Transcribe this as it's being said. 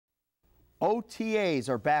OTAs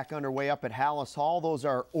are back underway up at Hallis Hall. Those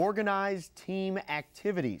are organized team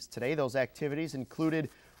activities. Today, those activities included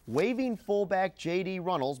waiving fullback J.D.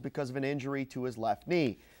 Runnels because of an injury to his left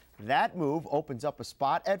knee. That move opens up a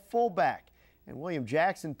spot at fullback. And William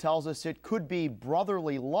Jackson tells us it could be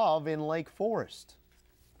brotherly love in Lake Forest.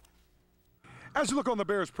 As you look on the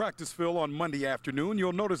Bears practice field on Monday afternoon,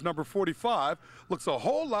 you'll notice number 45 looks a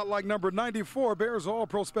whole lot like number 94 Bears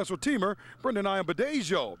All-Pro special teamer Femi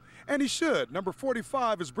Ayanbadejo. And he should. Number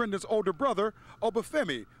 45 is Brendon's older brother,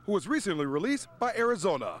 Femi, who was recently released by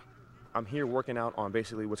Arizona. I'm here working out on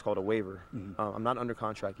basically what's called a waiver. I'm not under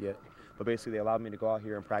contract yet, but basically they allowed me to go out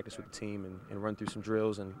here and practice with the team and run through some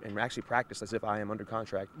drills and actually practice as if I am under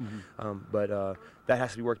contract. But that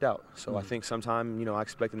has to be worked out. So I think sometime, I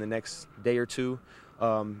expect in the next day or two,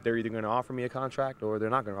 they're either going to offer me a contract or they're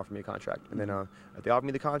not going to offer me a contract. And then if they offer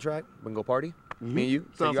me the contract, we can go party. Me and you.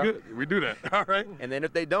 Sounds good. We do that. All right. And then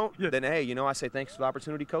if they don't, then hey, I say thanks for the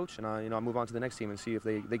opportunity, coach, and I move on to the next team and see if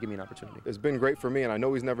they give me an opportunity. It's been great for me, and I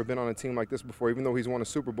know he's never been on a team like this before, even though he's won a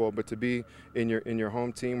Super Bowl. But to be in your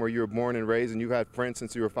home team where you were born and raised, and you've had friends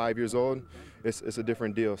since you were 5 years old, it's a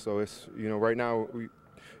different deal. So it's right now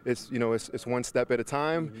it's one step at a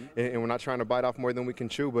time, and we're not trying to bite off more than we can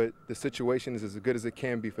chew. But the situation is as good as it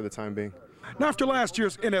can be for the time being. Now, after last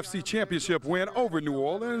year's NFC Championship win over New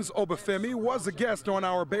Orleans, Femi was a guest on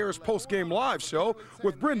our Bears post-game live show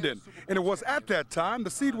with Brendon, and it was at that time the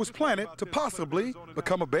seed was planted to possibly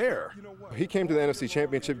become a Bear. He came to the NFC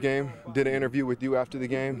Championship game, did an interview with you after the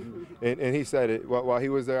game, and he said it while he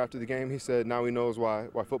was there after the game. He said now he knows why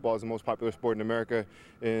football is the most popular sport in America,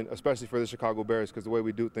 and especially for the Chicago Bears, because the way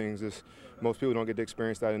we do things is most people don't get to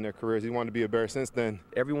experience that in their careers. He wanted to be a Bear since then.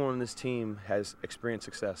 Everyone on this team has experienced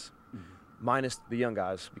success. Minus the young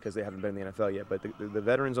guys because they haven't been in the NFL yet, but the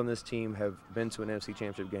veterans on this team have been to an NFC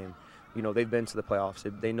Championship game. They've been to the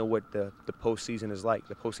playoffs. They know what the postseason is like,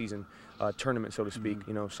 the postseason tournament, so to speak.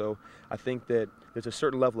 So I think that there's a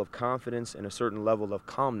certain level of confidence and a certain level of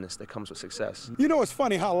calmness that comes with success. It's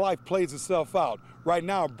funny how life plays itself out. Right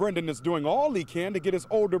now, Brendon is doing all he can to get his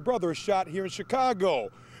older brother a shot here in Chicago.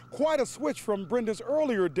 Quite a switch from Brendon's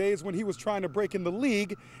earlier days when he was trying to break in the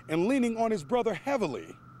league and leaning on his brother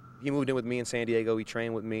heavily. He moved in with me in San Diego. He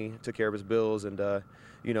trained with me, took care of his bills, and the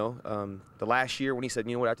last year when he said,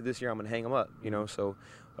 after this year I'm going to hang him up, so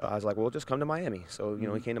I was like, well, just come to Miami. So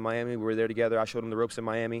he came to Miami. We were there together. I showed him the ropes in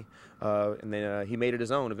Miami, and then he made it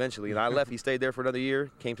his own eventually. And I left. He stayed there for another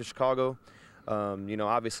year. Came to Chicago.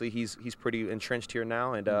 Obviously he's pretty entrenched here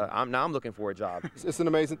now, and I'm looking for a job. It's an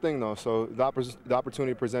amazing thing, though. So the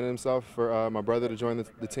opportunity presented himself for my brother to join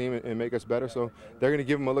the team and make us better. So they're going to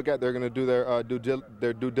give him a look at. They're going to do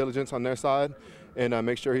their due diligence on their side and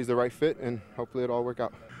make sure he's the right fit, and hopefully it'll all work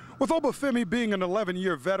out. With Femi being an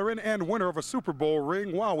 11-year veteran and winner of a Super Bowl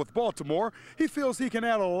ring while with Baltimore, he feels he can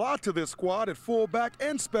add a lot to this squad at fullback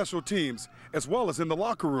and special teams, as well as in the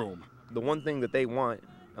locker room. The one thing that they want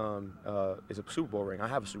is a Super Bowl ring. I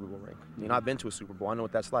have a Super Bowl ring. I've been to a Super Bowl. I know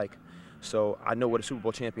what that's like. So I know what a Super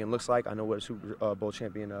Bowl champion looks like. I know what a Super Bowl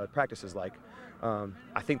champion practice is like.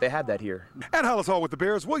 I think they have that here. At Hallis Hall with the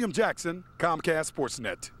Bears, William Jackson, Comcast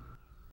Sportsnet.